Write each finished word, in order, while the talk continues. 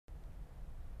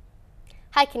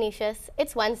Hi Canisius,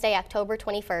 it's Wednesday, October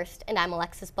 21st, and I'm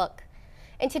Alexis Book.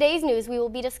 In today's news, we will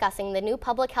be discussing the new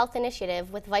public health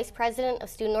initiative with Vice President of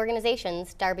Student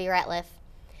Organizations, Darby Ratliff.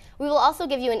 We will also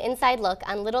give you an inside look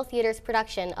on Little Theater's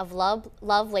production of Love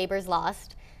Labor's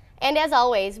Lost. And as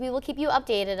always, we will keep you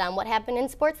updated on what happened in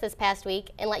sports this past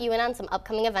week and let you in on some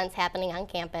upcoming events happening on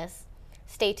campus.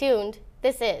 Stay tuned.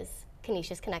 This is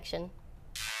Canisius Connection.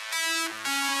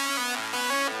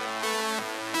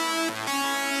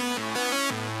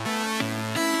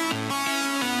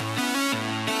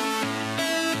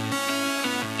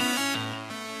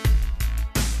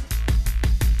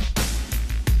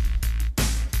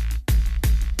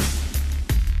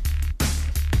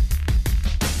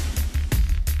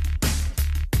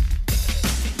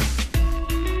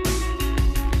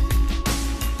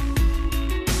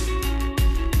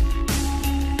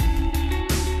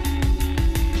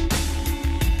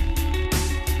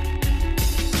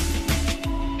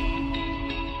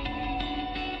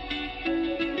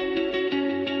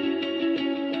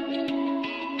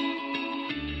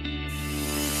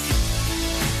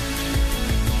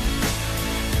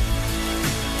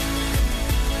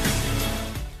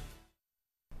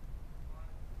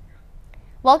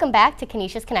 Welcome back to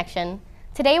Canisius Connection.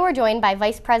 Today we're joined by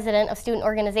Vice President of Student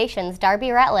Organizations, Darby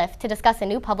Ratliff, to discuss a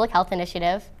new public health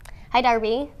initiative. Hi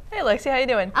Darby. Hey Lexi, how you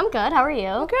doing? I'm good, how are you?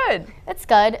 I'm good. It's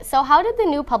good. So how did the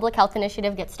new public health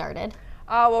initiative get started?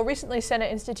 Well, recently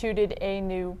Senate instituted a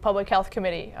new public health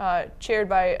committee chaired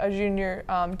by a junior,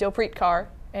 Dilpreet Kaur,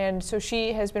 and so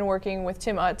she has been working with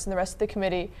Tim Utz and the rest of the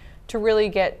committee to really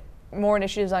get more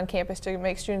initiatives on campus to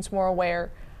make students more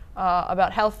aware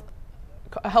about health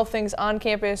things on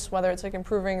campus, whether it's like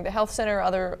improving the health center,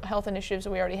 other health initiatives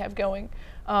that we already have going,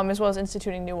 as well as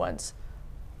instituting new ones.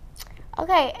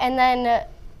 Okay, and then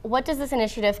what does this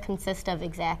initiative consist of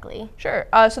exactly? Sure,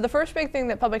 so the first big thing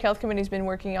that Public Health Committee's been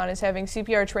working on is having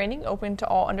CPR training open to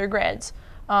all undergrads.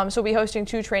 So we'll be hosting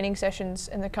 2 training sessions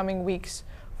in the coming weeks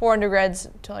for undergrads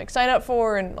to like sign up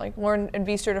for and like learn and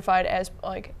be certified as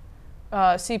like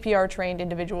CPR trained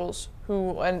individuals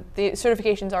and the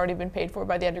certification's already been paid for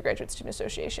by the Undergraduate Student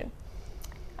Association.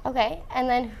 Okay, and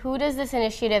then who does this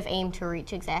initiative aim to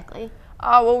reach exactly?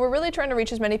 Well, we're really trying to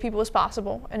reach as many people as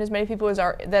possible and as many people as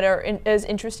as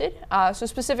interested. So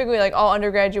specifically like all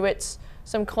undergraduates,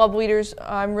 some club leaders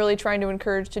I'm really trying to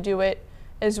encourage to do it,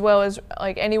 as well as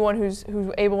like anyone who's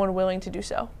able and willing to do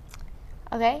so.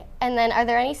 Okay, and then are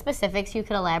there any specifics you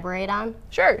could elaborate on?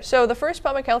 Sure, so the first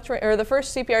public health, the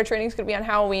first CPR training is going to be on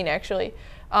Halloween actually.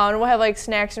 And we'll have like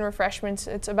snacks and refreshments.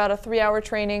 It's about a 3-hour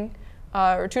training,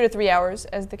 or 2 to 3 hours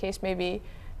as the case may be.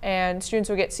 And students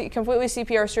will get completely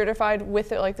CPR certified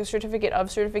with like the certificate of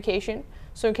certification.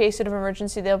 So in case of an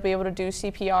emergency, they'll be able to do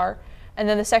CPR. And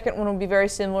then the second one will be very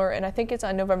similar, and I think it's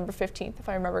on November 15th, if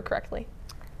I remember correctly.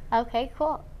 Okay,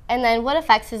 cool. And then what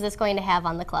effects is this going to have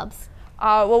on the clubs?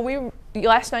 Well,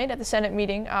 last night at the Senate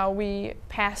meeting, we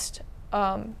passed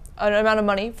an amount of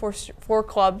money for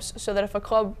clubs, so that if a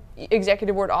club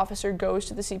executive board officer goes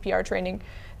to the CPR training,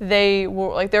 they will,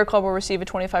 like their club will receive a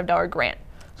 $25 grant.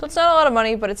 So it's not a lot of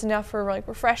money, but it's enough for like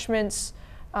refreshments,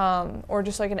 or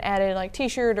just like an added like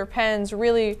T-shirt or pens,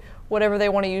 really whatever they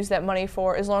want to use that money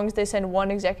for, as long as they send one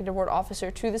executive board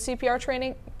officer to the CPR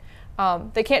training.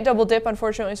 They can't double dip,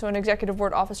 unfortunately, so an executive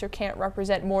board officer can't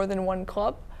represent more than one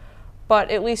club. But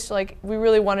at least like we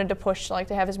really wanted to push like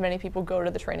to have as many people go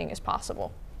to the training as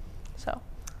possible. So.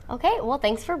 Okay, well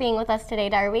thanks for being with us today,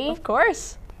 Darby. Of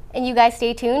course. And you guys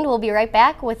stay tuned. We'll be right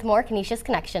back with more Canisius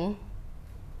Connection.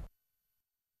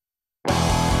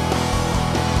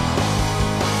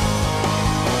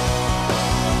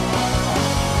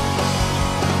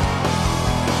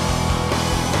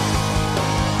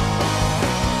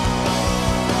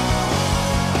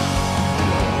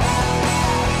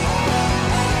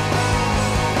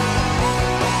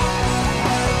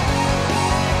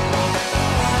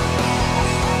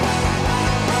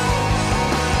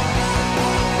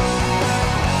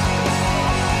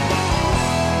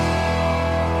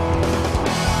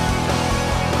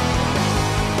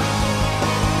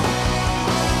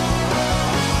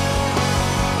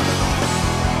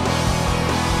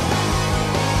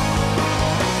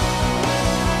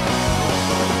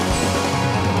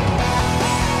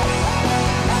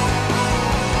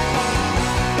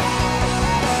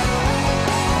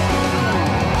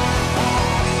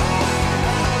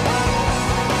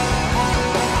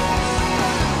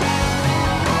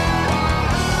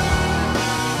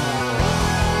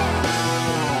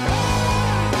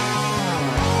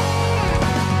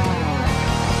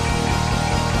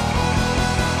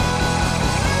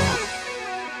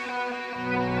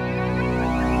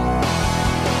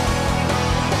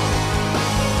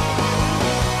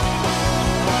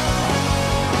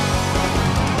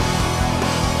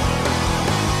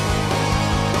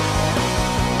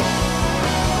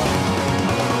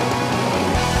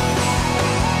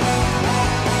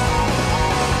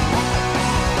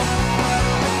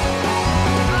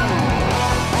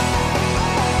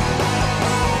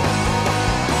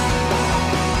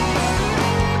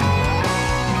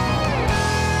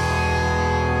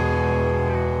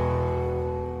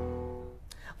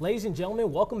 Ladies and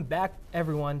gentlemen, welcome back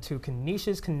everyone to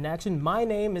Canisius Connection. My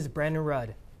name is Brandon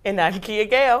Rudd. And I'm Kia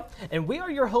Gale. And we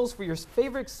are your hosts for your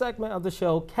favorite segment of the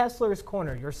show, Kessler's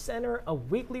Corner, your center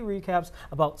of weekly recaps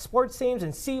about sports teams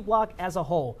and C Block as a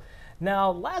whole.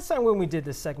 Now, last time when we did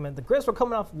this segment, the Griffs were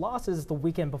coming off losses the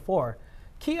weekend before.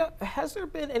 Kia, has there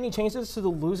been any changes to the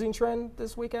losing trend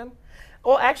this weekend?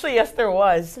 Well, actually, yes, there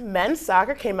was. Men's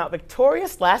soccer came out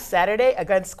victorious last Saturday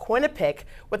against Quinnipiac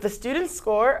with a student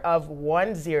score of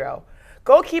 1-0.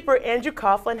 Goalkeeper Andrew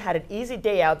Coughlin had an easy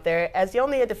day out there as he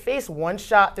only had to face one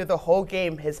shot through the whole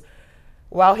game,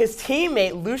 while his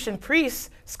teammate Lucian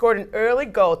Priest scored an early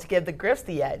goal to give the Griffs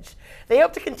the edge. They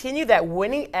hope to continue that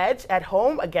winning edge at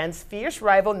home against fierce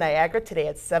rival Niagara today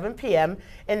at 7 p.m.,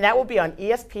 and that will be on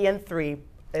ESPN3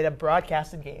 in a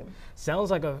broadcasted game. Sounds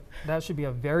like that should be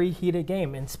a very heated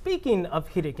game. And speaking of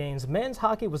heated games, men's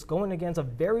hockey was going against a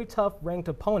very tough ranked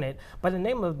opponent by the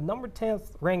name of number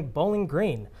 10th ranked Bowling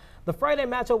Green. The Friday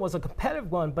matchup was a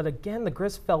competitive one, but again, the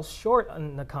Griffs fell short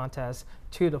in the contest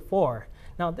 2-4.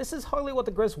 Now, this is hardly what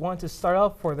the Griffs want to start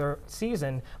off for their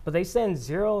season, but they stand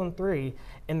 0-3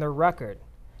 in their record.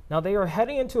 Now, they are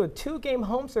heading into a 2-game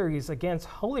home series against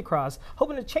Holy Cross,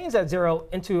 hoping to change that 0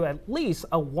 into at least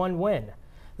a 1 win.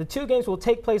 The 2 games will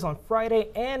take place on Friday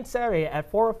and Saturday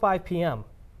at 4 or 5 p.m.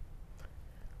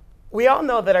 We all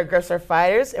know that our Griffs are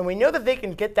fighters, and we know that they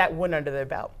can get that win under their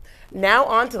belt. Now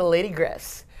on to the Lady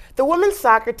Griffs. The women's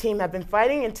soccer team have been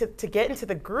fighting to get into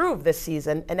the groove this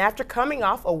season, and after coming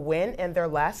off a win in their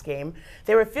last game,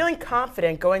 they were feeling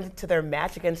confident going into their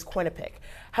match against Quinnipiac.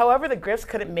 However, the Griffs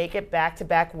couldn't make it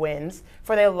back-to-back wins,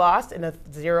 for they lost in a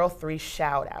 0-3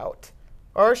 shoutout.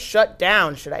 Or shut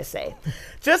down, should I say.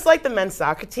 Just like the men's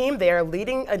soccer team, they are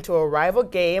leading into a rival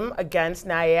game against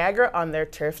Niagara on their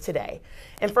turf today.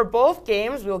 And for both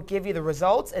games, we'll give you the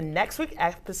results in next week's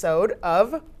episode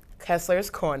of Kessler's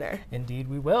Corner. Indeed,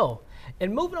 we will.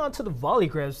 And moving on to the Volley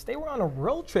Griffs, they were on a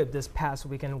road trip this past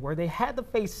weekend where they had to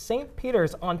face St.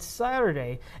 Peter's on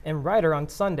Saturday and Ryder on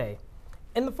Sunday.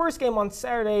 In the first game on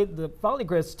Saturday, the Volley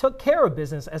Griffs took care of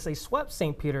business as they swept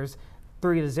St. Peter's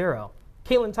 3-0.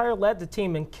 Caitlin Tyler led the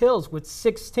team in kills with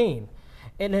 16.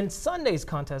 And in Sunday's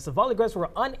contest, the Volley Griffs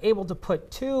were unable to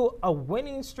put a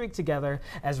winning streak together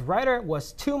as Ryder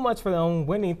was too much for them,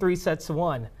 winning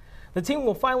 3-1. The team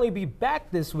will finally be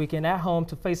back this weekend at home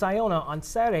to face Iona on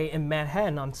Saturday and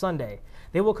Manhattan on Sunday.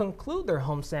 They will conclude their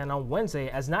homestand on Wednesday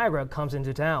as Niagara comes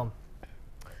into town.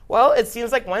 Well, it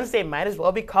seems like Wednesday might as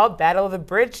well be called Battle of the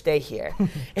Bridge Day here.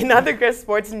 In other Griff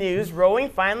sports news, rowing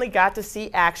finally got to see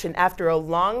action after a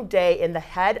long day in the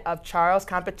Head of Charles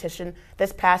competition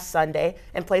this past Sunday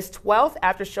and placed 12th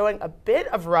after showing a bit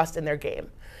of rust in their game.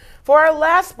 For our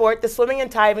last sport, the swimming and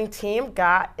diving team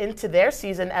got into their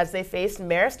season as they faced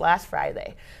Marist last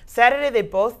Friday. Saturday, they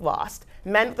both lost.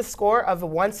 Men with a score of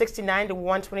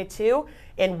 169-122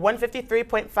 and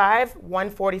 153.5,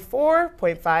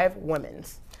 144.5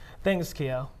 women's. Thanks,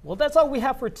 Kia. Well, that's all we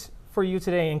have for you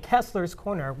today in Kessler's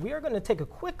Corner. We are going to take a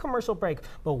quick commercial break,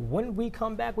 but when we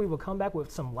come back, we will come back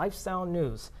with some lifestyle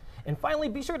news. And finally,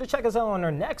 be sure to check us out on our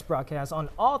next broadcast on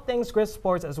all things Griff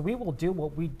Sports, as we will do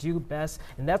what we do best,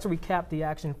 and that's recap the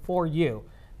action for you.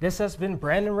 This has been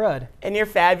Brandon Rudd. And your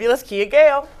fabulous Kia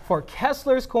Gale. For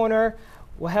Kessler's Corner,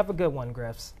 we'll have a good one,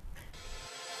 Griffs.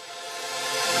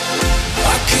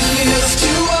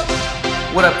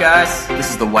 What up, guys? This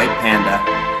is the White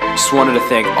Panda. Just wanted to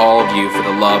thank all of you for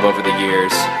the love over the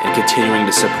years and continuing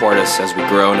to support us as we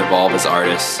grow and evolve as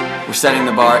artists. We're setting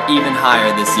the bar even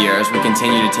higher this year as we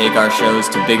continue to take our shows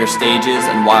to bigger stages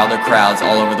and wilder crowds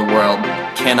all over the world.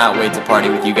 Cannot wait to party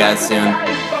with you guys soon. I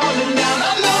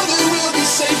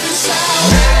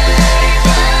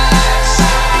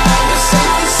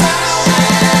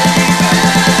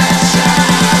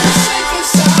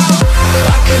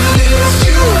can lift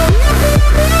you up.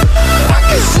 I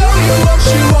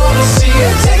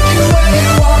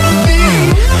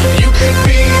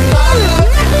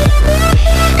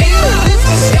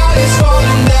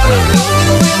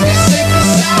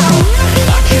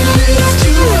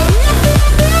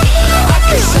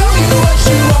can tell you what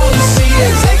you want.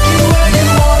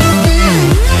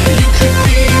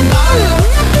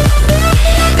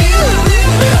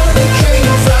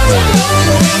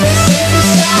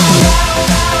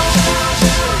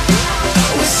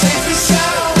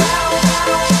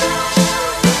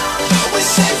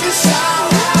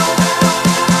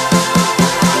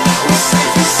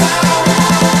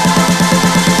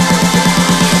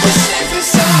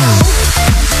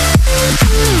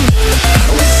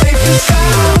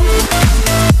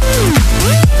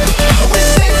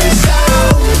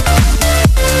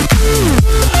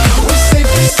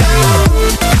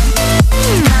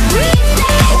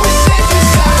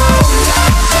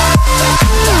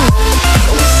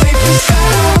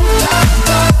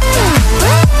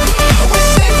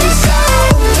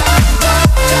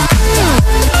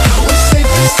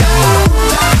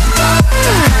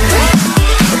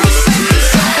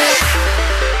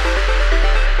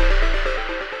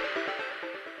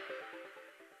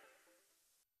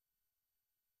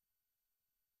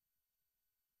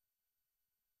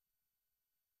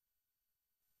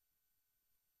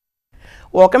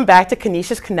 Welcome back to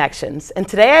Canisius Connections. And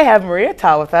today I have Maria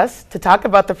Tal with us to talk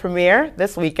about the premiere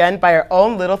this weekend by our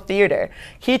own little theater.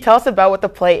 Can you tell us about what the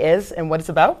play is and what it's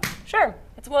about? Sure.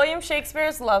 It's William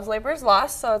Shakespeare's Love's Labour's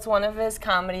Lost, so it's one of his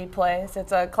comedy plays.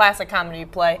 It's a classic comedy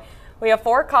play. We have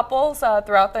 4 couples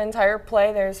throughout the entire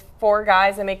play. There's 4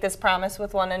 guys that make this promise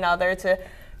with one another to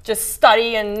just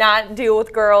study and not deal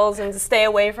with girls and to stay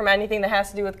away from anything that has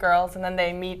to do with girls. And then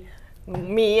they meet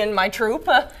me and my troupe,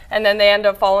 and then they end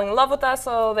up falling in love with us,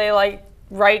 so they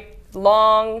write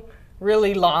long,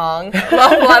 really long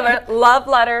love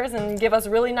letters and give us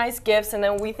really nice gifts, and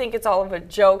then we think it's all of a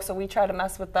joke, so we try to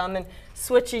mess with them and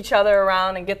switch each other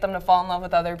around and get them to fall in love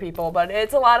with other people. But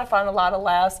it's a lot of fun, a lot of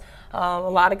laughs, a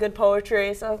lot of good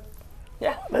poetry, so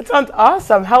yeah. That sounds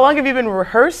awesome. How long have you been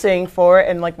rehearsing for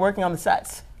and working on the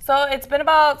sets? So it's been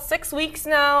about 6 weeks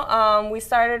now. We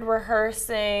started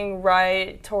rehearsing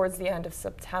right towards the end of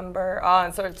September,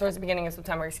 towards the beginning of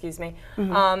September, excuse me.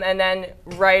 And then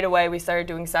right away we started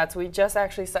doing sets. We just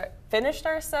actually finished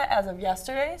our set as of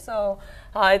yesterday, so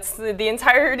it's the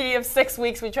entirety of 6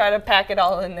 weeks. We try to pack it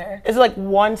all in there. Is it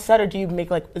one set, or do you make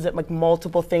is it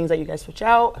multiple things that you guys switch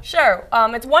out? Sure.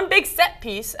 It's one big set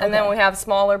piece, and then we have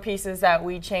smaller pieces that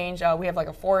we change. We have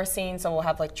a forest scene, so we'll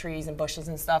have trees and bushes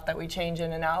and stuff that we change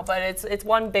in and out. But it's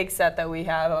one big set that we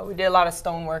have. We did a lot of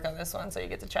stone work on this one, so you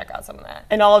get to check out some of that.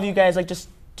 And all of you guys just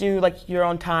do your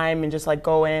own time and just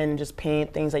go in and just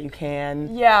paint things that you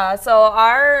can? Yeah, so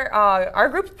our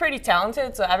group's pretty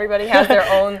talented, so everybody has their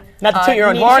own Not to toot your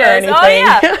own niches. horn or anything. Oh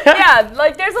yeah,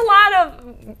 yeah. There's a lot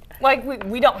of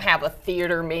we don't have a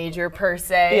theater major per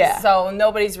se, so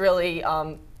nobody's really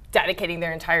dedicating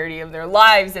their entirety of their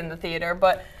lives in the theater,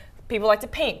 but people like to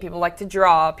paint, people like to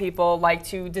draw, people like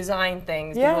to design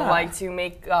things, people like to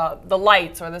make the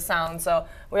lights or the sound, so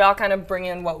we all kind of bring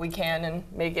in what we can and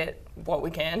make it what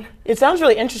we can. It sounds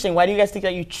really interesting. Why do you guys think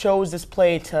that you chose this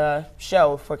play to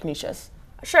show for Canisius?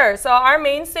 Sure, so our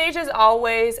main stage is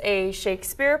always a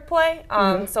Shakespeare play,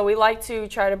 so we like to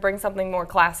try to bring something more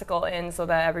classical in so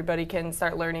that everybody can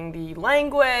start learning the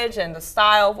language and the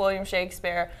style of William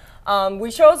Shakespeare.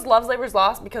 We chose Love's Labour's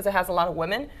Lost because it has a lot of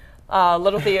women.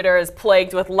 Little theater is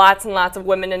plagued with lots and lots of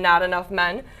women and not enough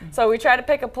men. So we try to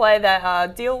pick a play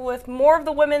that deal with more of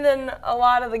the women than a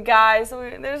lot of the guys. So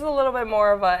there's a little bit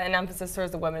more of an emphasis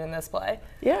towards the women in this play.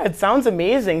 Yeah, it sounds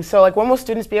amazing. So when will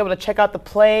students be able to check out the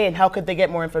play, and how could they get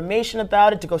more information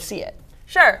about it to go see it?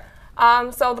 Sure.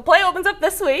 So the play opens up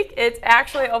this week. It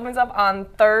actually opens up on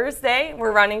Thursday.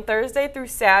 We're running Thursday through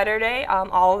Saturday.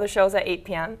 All of the shows at 8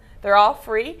 p.m. They're all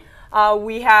free.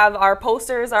 We have our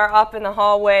posters are up in the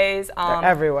hallways. They're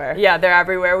everywhere. Yeah, they're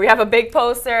everywhere. We have a big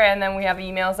poster, and then we have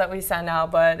emails that we send out.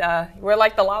 But we're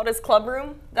like the loudest club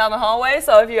room down the hallway,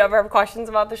 so if you ever have questions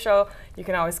about the show, you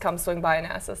can always come swing by and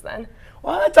ask us then.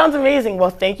 Well, that sounds amazing. Well,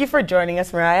 thank you for joining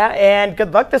us, Mariah, and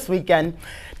good luck this weekend.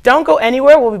 Don't go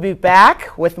anywhere. We'll be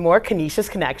back with more Canisius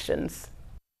Connections.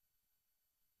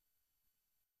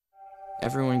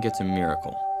 Everyone gets a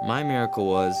miracle. My miracle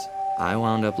was I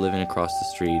wound up living across the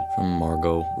street from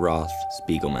Margot Roth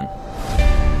Spiegelman.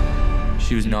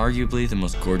 She was arguably the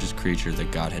most gorgeous creature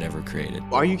that God had ever created.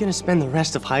 Are you gonna spend the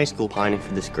rest of high school pining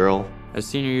for this girl? As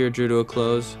senior year drew to a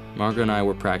close, Margot and I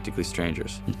were practically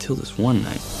strangers. Until this one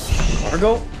night.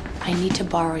 Margot? I need to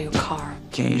borrow your car.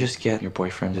 Can't you just get your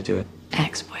boyfriend to do it?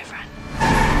 Ex-boyfriend.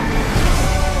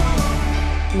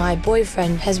 My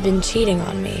boyfriend has been cheating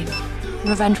on me.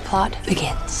 Revenge plot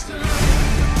begins.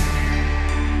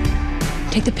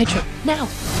 Take the picture, now.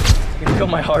 I can feel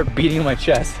my heart beating in my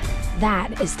chest.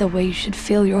 That is the way you should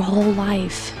feel your whole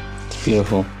life. It's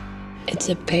beautiful. It's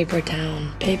a paper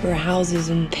town. Paper houses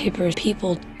and paper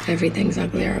people. Everything's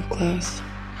uglier up close.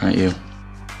 Not you.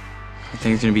 You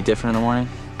think it's gonna be different in the morning?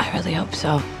 I really hope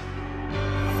so.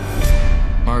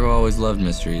 Margot always loved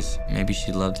mysteries. Maybe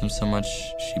she loved them so much,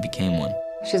 she became one.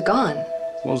 She's gone.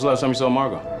 When was the last time you saw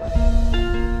Margot?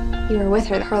 You were with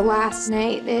her last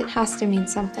night. It has to mean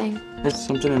something. There's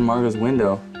something in Margot's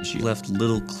window. She left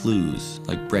little clues,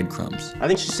 like breadcrumbs. I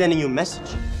think she's sending you a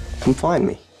message. Come find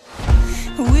me.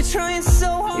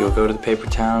 You'll go to the paper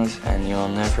towns, and you'll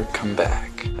never come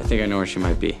back. I think I know where she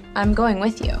might be. I'm going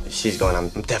with you. If she's going, I'm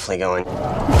definitely going.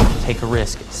 Take a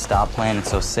risk. Stop playing it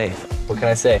so safe. What can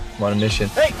I say? I'm on a mission.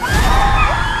 Hey!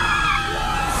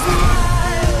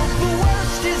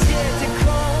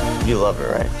 You love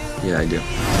her, right? Yeah, I do.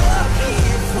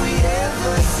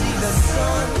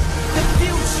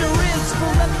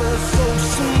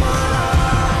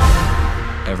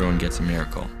 Everyone gets a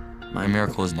miracle. My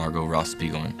miracle is Margot Roth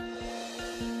Spiegelman.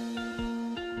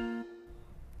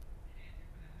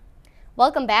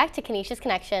 Welcome back to Canisius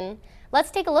Connection. Let's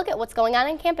take a look at what's going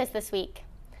on campus this week.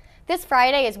 This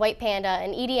Friday is White Panda,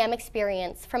 an EDM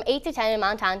experience from 8 to 10 in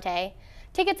Montante.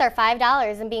 Tickets are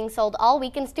 $5 and being sold all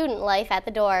week in Student Life at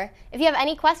the door. If you have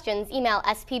any questions, email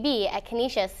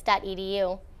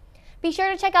spb@canisius.edu. Be sure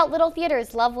to check out Little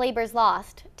Theater's Love Labor's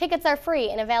Lost. Tickets are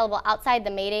free and available outside the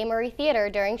Mayday Murray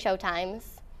Theater during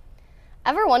showtimes.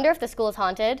 Ever wonder if the school is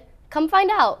haunted? Come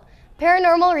find out.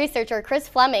 Paranormal researcher Chris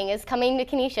Fleming is coming to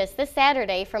Canisius this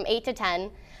Saturday from 8 to 10.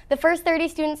 The first 30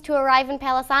 students to arrive in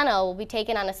Palisano will be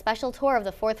taken on a special tour of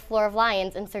the 4th floor of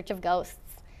Lions in search of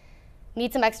ghosts.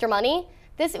 Need some extra money?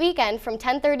 This weekend from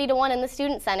 10:30 to 1 in the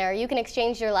Student Center, you can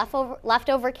exchange your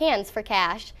leftover cans for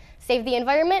cash. Save the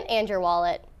environment and your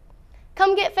wallet.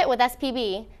 Come get fit with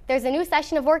SPB. There's a new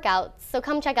session of workouts, so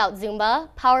come check out Zumba,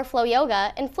 Power Flow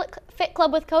Yoga, and Fit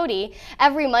Club with Cody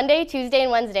every Monday, Tuesday,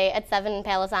 and Wednesday at 7 in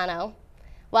Palisano.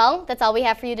 Well, that's all we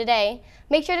have for you today.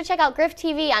 Make sure to check out Griff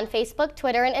TV on Facebook,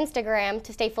 Twitter, and Instagram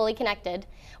to stay fully connected.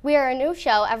 We are a new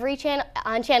show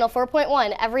on Channel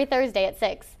 4.1 every Thursday at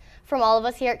 6. From all of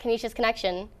us here at Canisius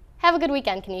Connection, have a good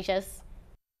weekend, Canisius.